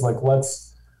gains. Like, let's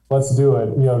do it."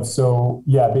 And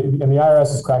the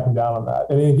IRS is cracking down on that.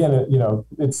 And again,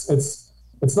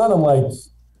 it's not unlike,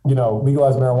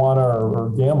 legalize marijuana or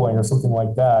gambling or something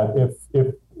like that.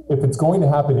 If it's going to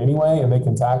happen anyway and they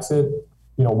can tax it,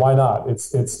 why not?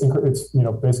 It's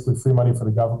basically free money for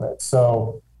the government.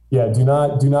 So do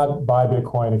not buy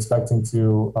Bitcoin expecting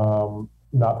to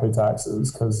not pay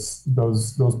taxes, because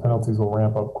those penalties will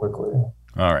ramp up quickly.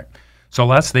 All right. So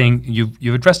last thing,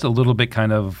 you've addressed a little bit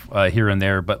kind of here and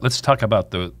there, but let's talk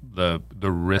about the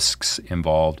risks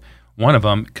involved. One of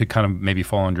them could kind of maybe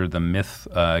fall under the myth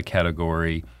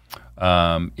category,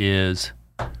 is,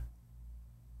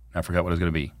 I forgot what it was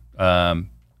going to be.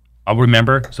 I'll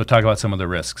remember, so talk about some of the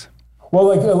risks. Well,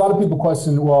 like a lot of people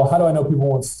question, well, how do I know people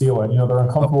won't steal it? They're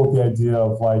uncomfortable with the idea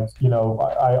of like,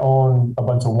 I own a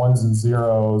bunch of ones and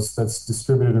zeros that's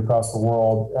distributed across the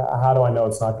world. How do I know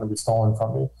it's not going to be stolen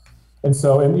from me? And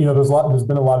so, there's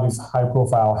been a lot of these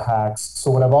high-profile hacks. So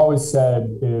what I've always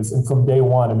said is, and from day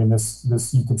one, I mean, this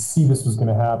you could see this was going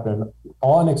to happen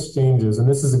on exchanges, and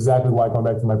this is exactly why, going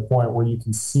back to my point, where you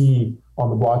can see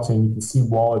on the blockchain, you can see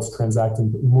wallets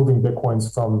transacting, moving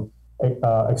Bitcoins from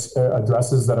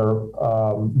addresses that are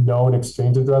known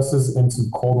exchange addresses into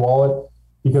cold wallet,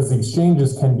 because the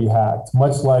exchanges can be hacked,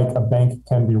 much like a bank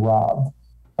can be robbed.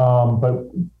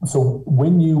 But so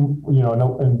when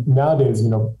and nowadays,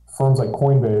 firms like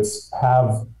Coinbase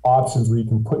have options where you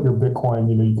can put your Bitcoin,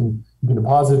 you can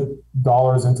deposit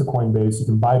dollars into Coinbase, you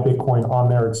can buy Bitcoin on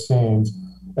their exchange,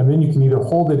 and then you can either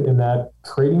hold it in that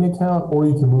trading account or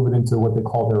you can move it into what they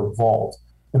call their vault.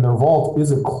 And their vault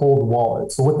is a cold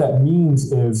wallet. So what that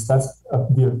means is that's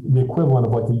the equivalent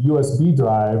of like a USB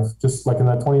drive, just like in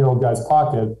that 20-year-old guy's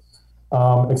pocket,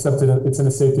 except it's in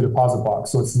a safety deposit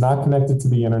box. So it's not connected to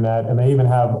the internet, and they even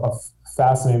have a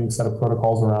fascinating set of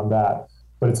protocols around that.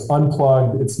 But it's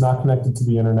unplugged, it's not connected to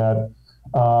the internet.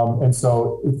 And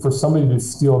so for somebody to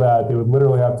steal that, they would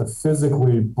literally have to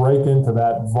physically break into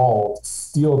that vault,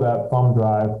 steal that thumb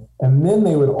drive, and then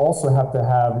they would also have to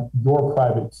have your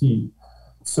private key.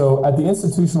 So at the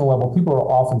institutional level, people are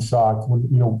often shocked when,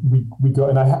 we go,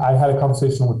 and I had a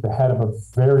conversation with the head of a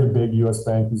very big US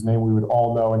bank whose name we would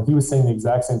all know. And he was saying the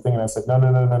exact same thing. And I said, no.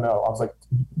 I was like,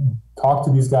 talk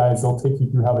to these guys. They'll take you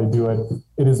through how they do it.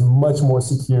 It is much more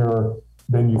secure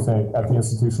than you think at the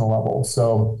institutional level.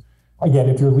 So again,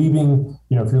 if you're leaving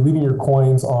your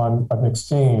coins on an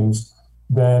exchange,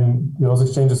 then those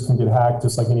exchanges can get hacked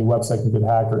just like any website can get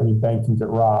hacked or any bank can get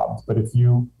robbed. But if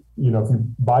you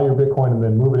buy your Bitcoin and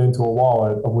then move it into a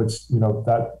wallet, of which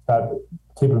that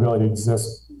capability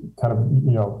exists kind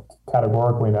of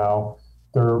categorically now,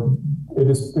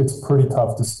 it's pretty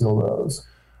tough to steal those.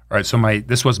 All right, so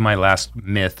this was my last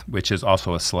myth, which is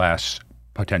also a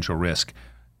 / potential risk.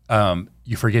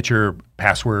 You forget your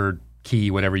password,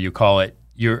 key, whatever you call it.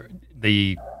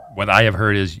 What I have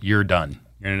heard is you're done.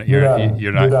 You're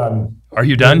done. Are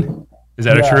you done? Is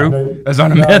that true? That's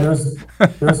not a myth.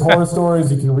 There's horror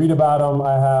stories. You can read about them.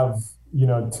 I have,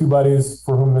 2 buddies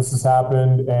for whom this has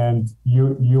happened, and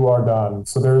you are done.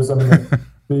 So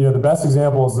the best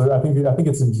example is I think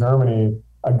it's in Germany.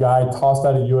 A guy tossed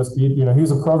out a USB. He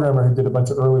was a programmer who did a bunch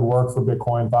of early work for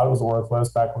Bitcoin, thought it was worthless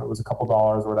back when it was a couple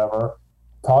dollars or whatever.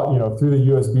 Through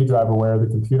the USB drive or the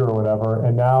computer or whatever,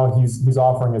 and now he's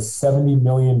offering a $70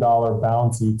 million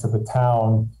bounty to the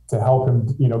town to help him,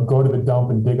 go to the dump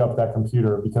and dig up that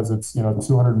computer because it's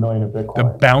 200 million of Bitcoin.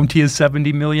 The bounty is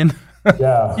 70 million.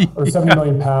 Yeah, or 70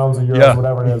 million pounds or euros,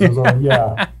 whatever it is.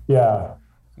 Yeah.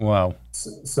 Wow.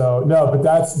 So no, but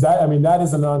that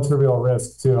is a non-trivial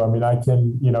risk too. I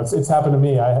can, it's happened to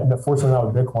me. Fortunately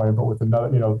not with Bitcoin, but with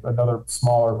another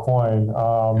smaller coin.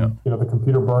 The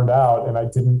computer burned out, and I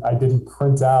didn't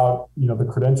print out, the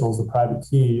credentials, the private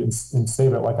key, and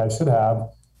save it like I should have,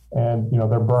 and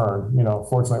they're burned.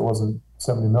 Fortunately it wasn't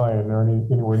 70 million or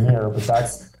anywhere near, but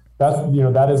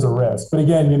that is a risk. But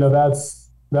again,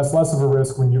 that's less of a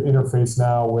risk when you interface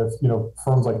now with,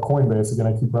 firms like Coinbase. Again,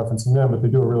 I keep referencing them, but they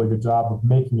do a really good job of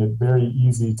making it very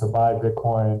easy to buy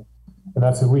Bitcoin. And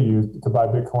that's who we use to buy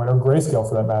Bitcoin, or Grayscale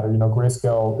for that matter.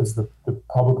 Grayscale is the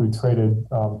publicly traded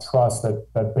trust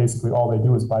that basically all they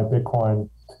do is buy Bitcoin.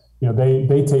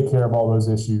 They take care of all those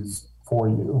issues for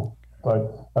you,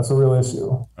 but that's a real issue.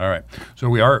 All right. So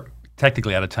we are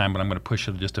technically out of time, but I'm going to push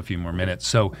it just a few more minutes.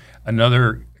 So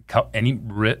any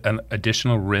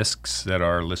additional risks that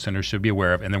our listeners should be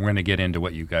aware of, and then we're going to get into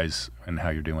what you guys and how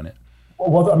you're doing it.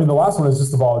 Well, the last one is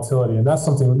just the volatility, and that's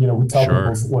something we tell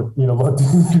people. Look,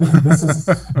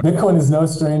 Bitcoin is no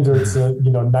stranger to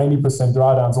 90%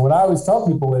 drawdowns. And what I always tell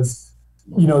people is,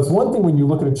 it's one thing when you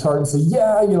look at a chart and say,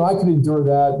 I could endure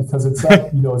that because it's up,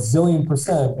 a zillion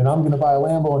 %, and I'm going to buy a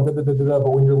Lambo and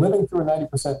But when you're living through a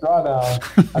 90%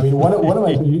 drawdown, one of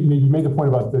my you made the point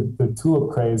about the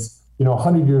tulip craze.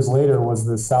 100 years later was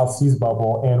the South Seas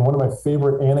bubble. And one of my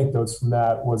favorite anecdotes from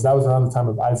that was around the time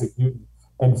of Isaac Newton.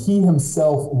 And he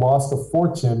himself lost a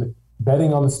fortune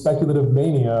betting on the speculative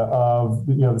mania of,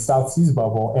 the South Seas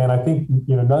bubble. And I think,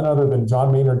 none other than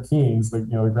John Maynard Keynes, the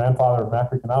grandfather of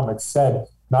macroeconomics, said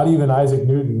not even Isaac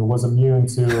Newton was immune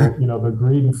to, the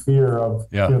greed and fear of,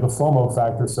 the FOMO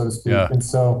factor, so to speak. Yeah. And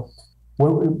so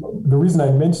the reason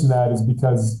I mention that is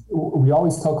because we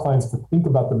always tell clients to think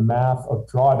about the math of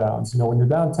drawdowns. When you're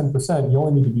down 10%, you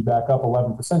only need to be back up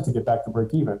 11% to get back to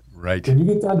break even. Right. When you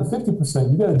get down to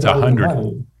 50%, you got to double your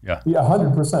money. Yeah.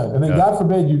 100%. And then God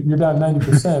forbid you're down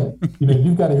 90%,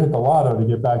 you've got to hit the lotto to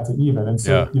get back to even. And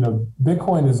so,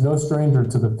 Bitcoin is no stranger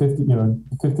to the 50 to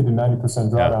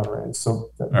 90% drawdown range.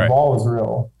 So the ball is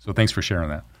real. So thanks for sharing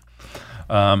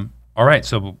that. All right,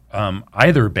 so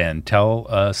either Ben, tell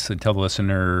us and tell the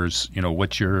listeners,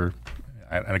 what's your,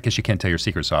 I guess you can't tell your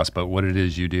secret sauce, but what it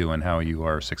is you do and how you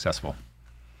are successful.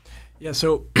 Yeah,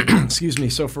 so, excuse me.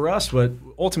 So for us, what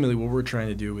we're trying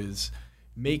to do is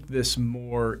make this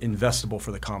more investable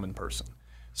for the common person.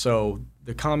 So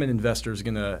the common investor is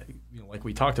going to, like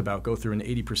we talked about, go through an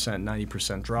 80%,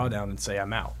 90% drawdown and say,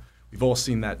 I'm out. We've all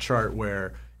seen that chart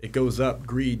where it goes up,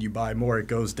 greed, you buy more, it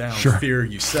goes down, fear,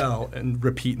 you sell, and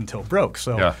repeat until broke.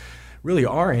 So really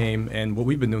our aim, and what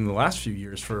we've been doing the last few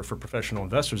years for professional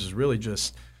investors, is really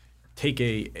just take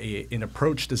an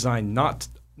approach designed not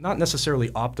necessarily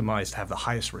optimized to have the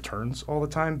highest returns all the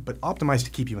time, but optimized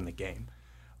to keep you in the game.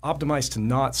 Optimized to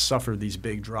not suffer these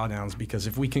big drawdowns, because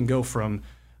if we can go from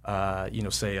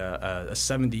say a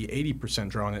 70,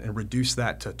 80% drawdown and reduce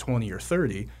that to 20 or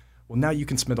 30, well, now you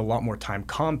can spend a lot more time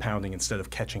compounding instead of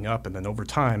catching up. And then over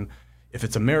time, if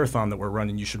it's a marathon that we're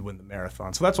running, you should win the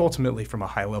marathon. So that's ultimately, from a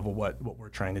high level, what we're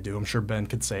trying to do. I'm sure Ben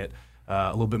could say it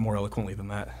a little bit more eloquently than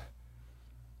that.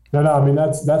 No,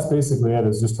 that's basically it.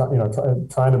 Is just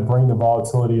trying to bring the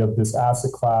volatility of this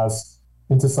asset class,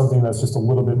 into something that's just a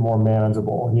little bit more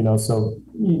manageable. So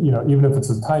even if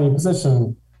it's a tiny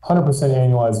position, 100%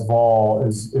 annualized vol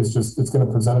is just, it's going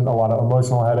to present a lot of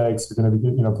emotional headaches. You're going to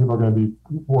be, people are going to be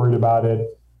worried about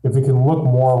it. If it can look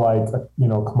more like a,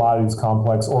 commodities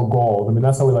complex or gold, I mean,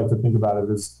 that's how we like to think about it,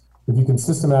 is if you can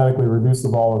systematically reduce the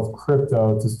vol of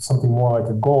crypto to something more like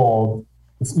a gold,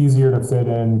 it's easier to fit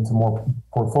into more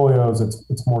portfolios.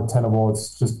 It's more tenable.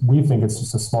 We think it's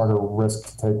just a smarter risk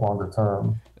to take longer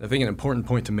term. I think an important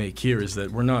point to make here is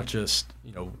that we're not just,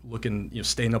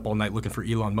 staying up all night looking for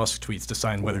Elon Musk tweets to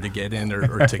decide whether to get in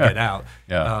or to get out.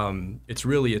 Yeah.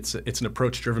 It's an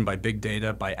approach driven by big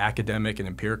data, by academic and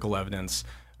empirical evidence.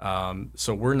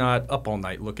 So we're not up all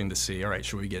night looking to see, all right,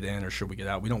 should we get in or should we get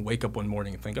out? We don't wake up one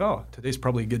morning and think, oh, today's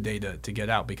probably a good day to get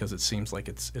out because it seems like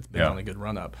it's been on a good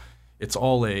run up. It's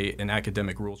all an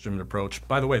academic rules-driven approach.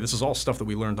 By the way, this is all stuff that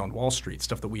we learned on Wall Street,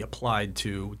 stuff that we applied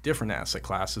to different asset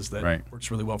classes that works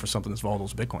really well for something as volatile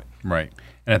as Bitcoin. Right.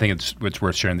 And I think it's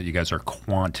worth sharing that you guys are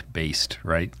quant-based,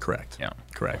 right? Correct. Yeah.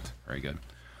 Correct. Very good.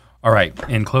 All right.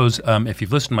 In close, if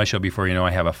you've listened to my show before, I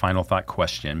have a final thought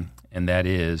question, and that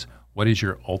is, what is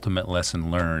your ultimate lesson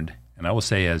learned? And I will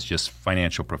say, as just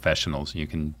financial professionals, you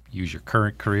can use your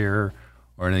current career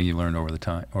or anything you learned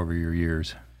over your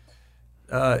years.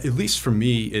 At least for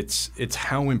me, it's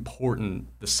how important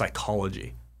the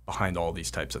psychology behind all these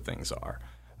types of things are.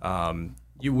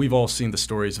 We've all seen the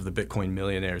stories of the Bitcoin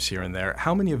millionaires here and there.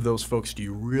 How many of those folks do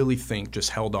you really think just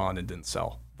held on and didn't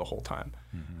sell the whole time?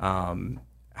 Mm-hmm.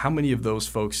 How many of those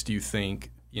folks do you think,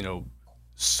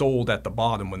 sold at the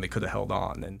bottom when they could have held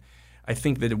on? And I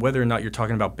think that whether or not you're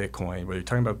talking about Bitcoin, whether you're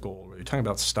talking about gold, whether you're talking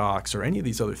about stocks or any of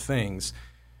these other things,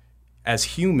 as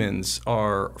humans,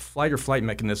 our fight or flight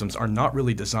mechanisms are not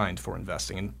really designed for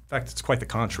investing. In fact, it's quite the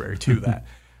contrary to that.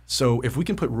 So if we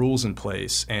can put rules in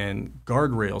place and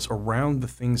guardrails around the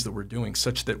things that we're doing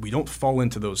such that we don't fall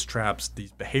into those traps,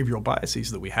 these behavioral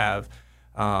biases that we have,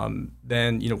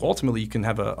 then ultimately you can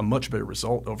have a much better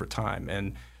result over time.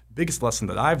 And biggest lesson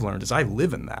that I've learned is I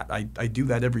live in that. I do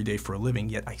that every day for a living,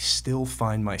 yet I still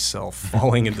find myself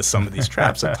falling into some of these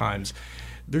traps at times.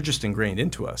 They're just ingrained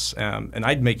into us. And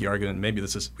I'd make the argument, maybe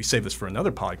we save this for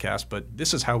another podcast, but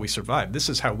this is how we survived. This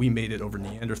is how we made it over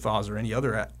Neanderthals or any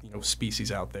other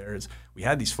species out there, is we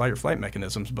had these fight or flight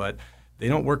mechanisms, but they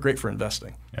don't work great for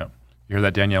investing. Yeah. You hear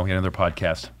that, Danielle? We got another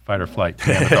podcast, Fight or Flight,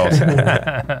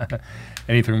 Neanderthals.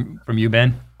 Anything from you,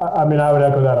 Ben? I mean, I would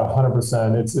echo that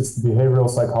 100%. It's the behavioral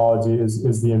psychology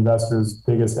is the investor's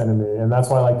biggest enemy. And that's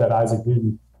why I like that Isaac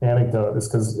Newton anecdote, is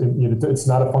because it's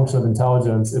not a function of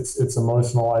intelligence, it's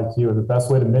emotional IQ. And the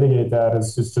best way to mitigate that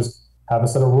is just have a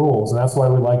set of rules. And that's why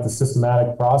we like the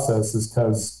systematic process, is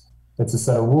because it's a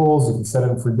set of rules. You can set it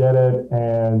and forget it.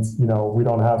 And, we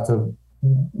don't have to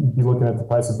be looking at the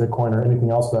price of Bitcoin or anything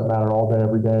else for that matter all day,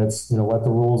 every day. It's, let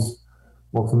the rules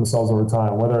work for themselves over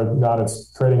time, whether or not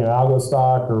it's trading an algo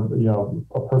stock or,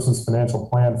 a person's financial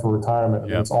plan for retirement.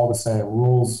 Yep. It's all the same.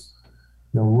 Rules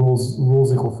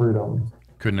equal freedom.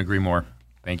 Couldn't agree more.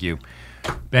 Thank you.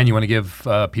 Ben, you want to give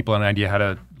people an idea how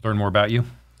to learn more about you?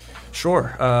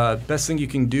 Sure. Best thing you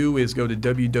can do is go to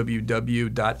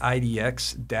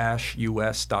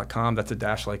www.idx-us.com. That's a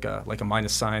dash like a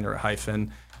minus sign or a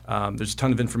hyphen. There's a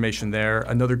ton of information there.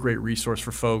 Another great resource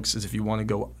for folks is if you want to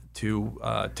go to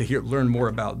learn more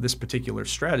about this particular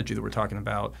strategy that we're talking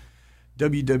about,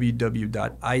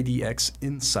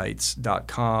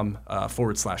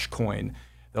 www.idxinsights.com/coin.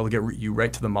 That'll get you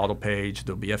right to the model page.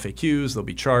 There'll be FAQs, there'll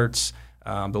be charts.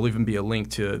 There'll even be a link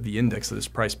to the index that is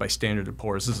priced by Standard &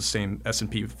 Poor's. This is the same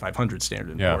S&P 500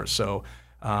 Standard & Poor's. So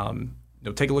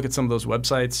take a look at some of those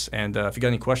websites. And if you got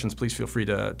any questions, please feel free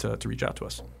to reach out to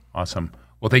us. Awesome.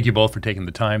 Well, thank you both for taking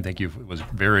the time. Thank you. It was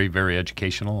very, very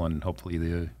educational, and hopefully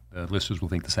the listeners will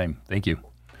think the same. Thank you.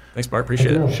 Thanks, Bart.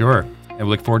 Appreciate it. Sure. And we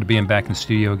look forward to being back in the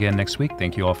studio again next week.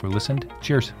 Thank you all for listening.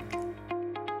 Cheers.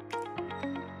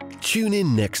 Tune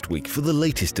in next week for the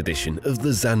latest edition of the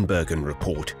Zandbergen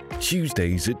Report,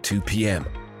 Tuesdays at 2 p.m.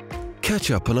 Catch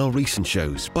up on our recent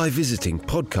shows by visiting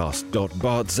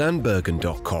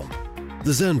podcast.bartzandbergen.com.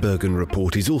 The Zandbergen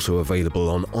Report is also available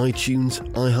on iTunes,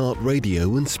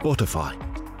 iHeartRadio and Spotify.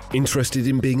 Interested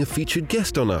in being a featured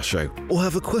guest on our show or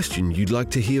have a question you'd like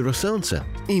to hear us answer?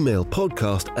 Email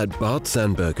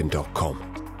podcast@bartzandbergen.com.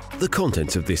 The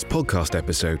contents of this podcast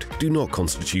episode do not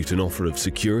constitute an offer of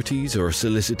securities or a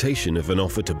solicitation of an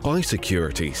offer to buy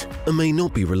securities and may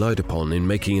not be relied upon in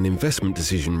making an investment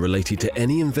decision related to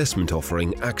any investment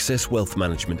offering Access Wealth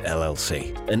Management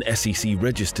LLC, an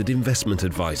SEC-registered investment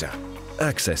advisor.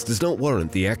 Access does not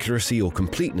warrant the accuracy or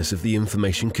completeness of the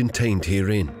information contained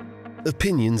herein.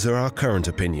 Opinions are our current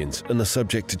opinions and are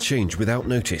subject to change without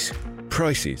notice.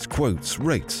 Prices, quotes,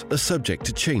 rates are subject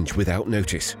to change without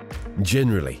notice.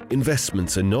 Generally,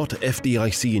 investments are not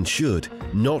FDIC insured,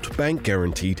 not bank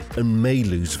guaranteed, and may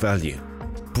lose value.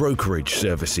 Brokerage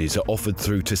services are offered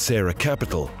through Tessera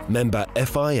Capital, member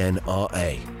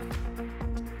FINRA.